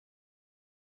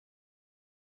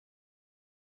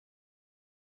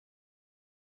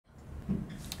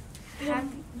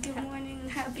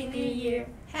Happy New Year.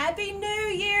 Happy New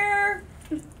Year.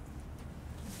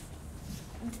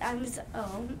 I'm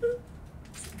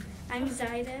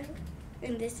Zaida,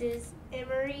 and this is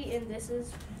Emery, and this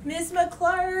is Ms.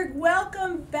 McClurg.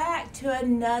 Welcome back to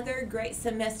another great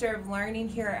semester of learning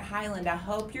here at Highland. I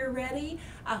hope you're ready.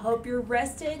 I hope you're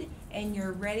rested and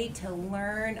you're ready to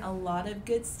learn a lot of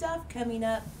good stuff coming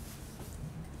up.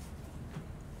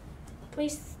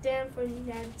 Please stand for the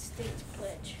United States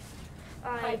Pledge.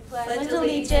 I pledge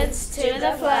allegiance to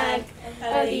the flag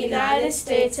of the United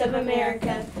States of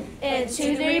America and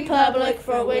to the republic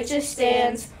for which it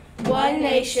stands, one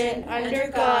nation,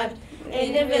 under God,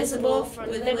 indivisible,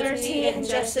 with liberty and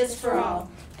justice for all.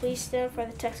 Please stand for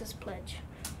the Texas Pledge.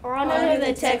 Honor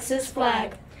the Texas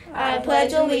flag. I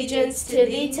pledge allegiance to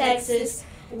thee, Texas,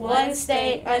 one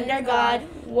state, under God,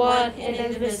 one and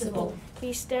indivisible.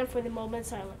 Please stand for the moment of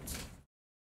silence.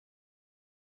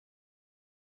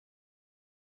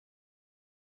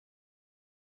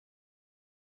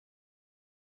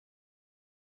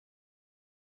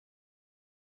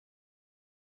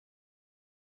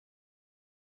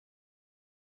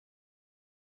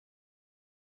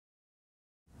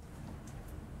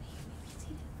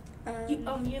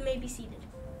 You may be seated.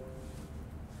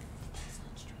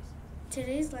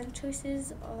 Today's lunch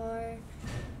choices are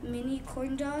mini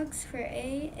corn dogs for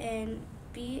A, and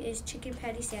B is chicken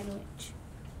patty sandwich.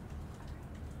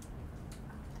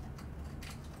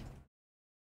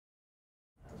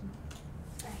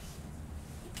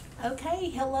 Okay,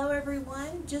 hello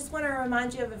everyone. Just want to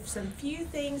remind you of some few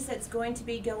things that's going to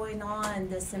be going on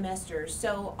this semester.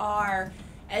 So our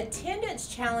attendance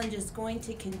challenge is going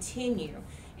to continue.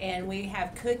 And we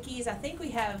have cookies.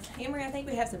 Emery, I think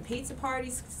we have some pizza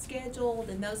parties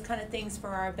scheduled and those kind of things for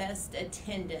our best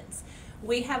attendance.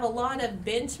 We have a lot of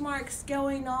benchmarks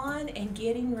going on and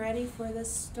getting ready for the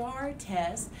STAR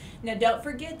test. Now don't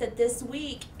forget that this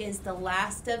week is the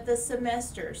last of the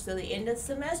semester. So the end of the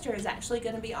semester is actually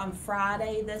going to be on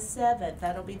Friday the 7th.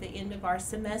 That'll be the end of our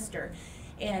semester.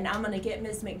 And I'm going to get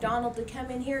Ms. McDonald to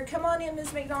come in here. Come on in,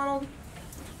 Ms. McDonald.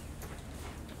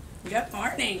 Good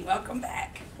morning. Welcome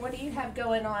back. What do you have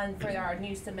going on for our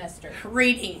new semester?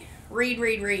 Reading.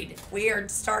 Read. We are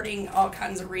starting all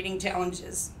kinds of reading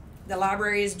challenges. The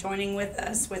library is joining with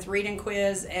us with Reading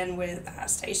Quiz and with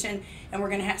Station, and we're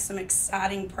going to have some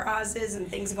exciting prizes and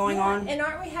things going on. And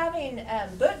aren't we having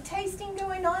book tasting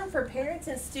going on for parents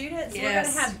and students? Yes. We're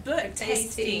going to have book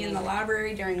tasting in the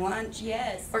library during lunch.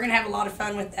 Yes. We're going to have a lot of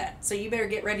fun with that, so you better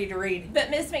get ready to read. But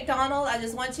Miss McDonald, I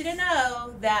just want you to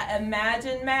know that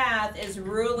Imagine Math is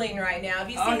ruling right now. Have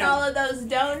you seen all of those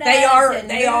donuts? They are.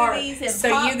 And And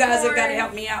so popcorn? you guys have got to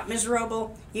help me out. Ms.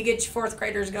 Roble, you get your 4th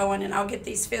graders going, and I'll get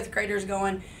these 5th graders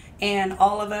going, and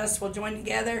all of us will join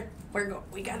together.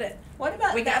 We got to. What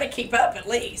about We got to keep up at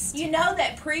least. You know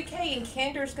that pre-K and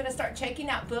kinder is going to start checking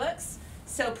out books.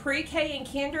 So pre-K and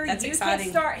kinder, That's you exciting.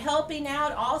 can start helping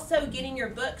out, also getting your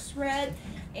books read,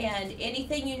 and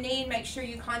anything you need, make sure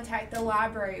you contact the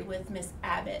library with Miss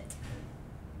Abbott.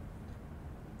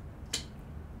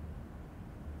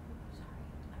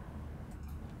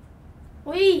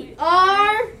 We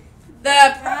are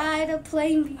The Pride of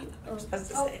Plainview. I'm supposed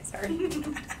to say it, sorry. All right,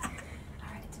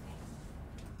 it's okay.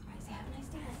 All right, say have a nice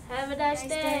day. Have a nice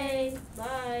day.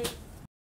 Bye.